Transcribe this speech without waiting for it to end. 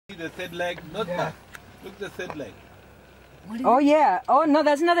The third leg, not that. Look, the third leg. Oh yeah. Oh no,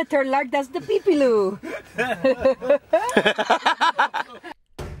 that's not a third leg, that's the pipiloo.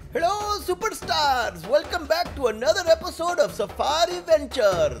 Hello superstars! Welcome back to another episode of Safari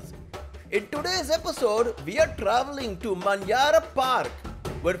Ventures. In today's episode, we are traveling to Manyara Park,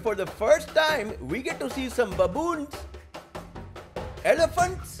 where for the first time we get to see some baboons,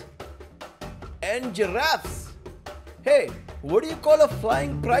 elephants, and giraffes. Hey, what do you call a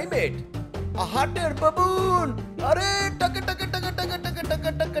flying primate? A hot-air baboon! Arey, taka taka taka taka taka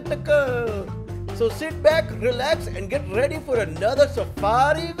taka taka taka. So sit back, relax, and get ready for another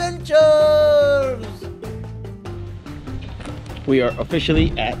Safari Ventures! We are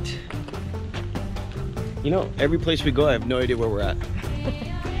officially at, every place we go I have no idea where we're at.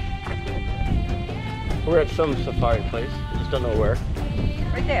 We're at some safari place, I just don't know where.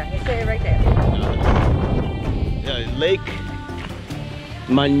 Right there, they say it right there. Lake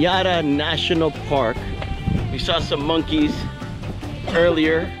Manyara National Park. We saw some monkeys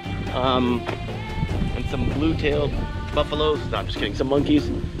earlier, and some blue-tailed buffaloes. No, I'm just kidding, some monkeys.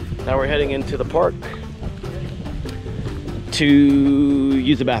 Now we're heading into the park to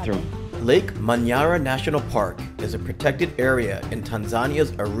use the bathroom. Lake Manyara National Park is a protected area in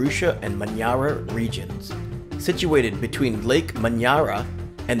Tanzania's Arusha and Manyara regions, situated between Lake Manyara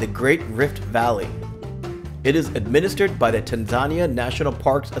and the Great Rift Valley. It is administered by the Tanzania National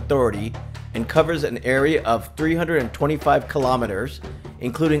Parks Authority and covers an area of 325 kilometers,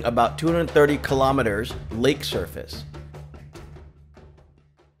 including about 230 kilometers lake surface.